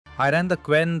I ran the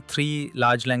Qwen 3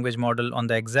 large language model on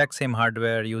the exact same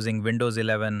hardware using Windows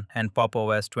 11 and Pop!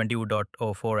 OS 22.04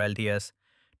 LTS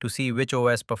to see which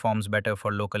OS performs better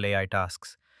for local AI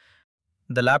tasks.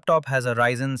 The laptop has a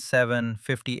Ryzen 7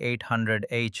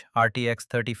 5800H RTX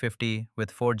 3050 with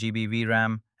 4 GB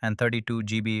VRAM and 32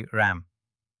 GB RAM.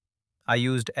 I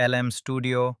used LM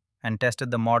Studio and tested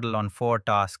the model on 4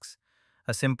 tasks: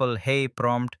 a simple Hey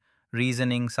prompt,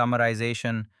 reasoning,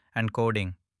 summarization, and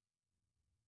coding.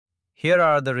 Here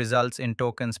are the results in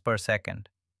tokens per second.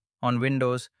 On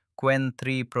Windows, Qwen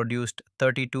 3 produced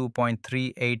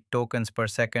 32.38 tokens per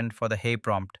second for the Hey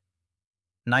prompt,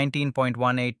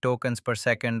 19.18 tokens per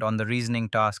second on the reasoning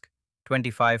task,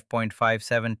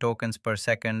 25.57 tokens per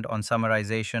second on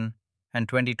summarization, and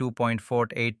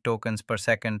 22.48 tokens per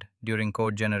second during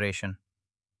code generation.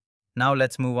 Now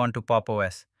let's move on to Pop!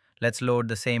 OS. Let's load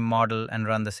the same model and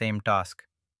run the same task.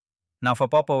 Now for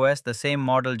Pop! OS, the same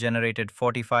model generated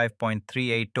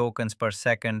 45.38 tokens per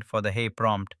second for the Hey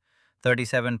prompt,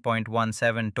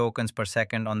 37.17 tokens per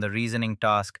second on the reasoning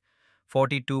task,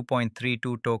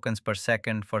 42.32 tokens per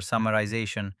second for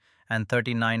summarization, and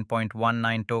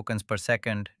 39.19 tokens per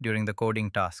second during the coding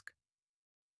task.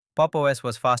 Pop! OS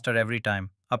was faster every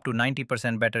time, up to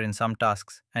 90% better in some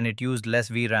tasks, and it used less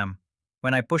VRAM.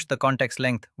 When I pushed the context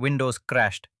length, Windows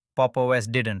crashed. Pop! OS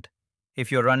didn't. If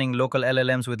you're running local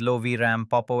LLMs with low VRAM,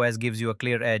 Pop! OS gives you a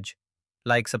clear edge.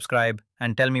 Like, subscribe,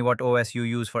 and tell me what OS you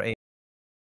use for AI.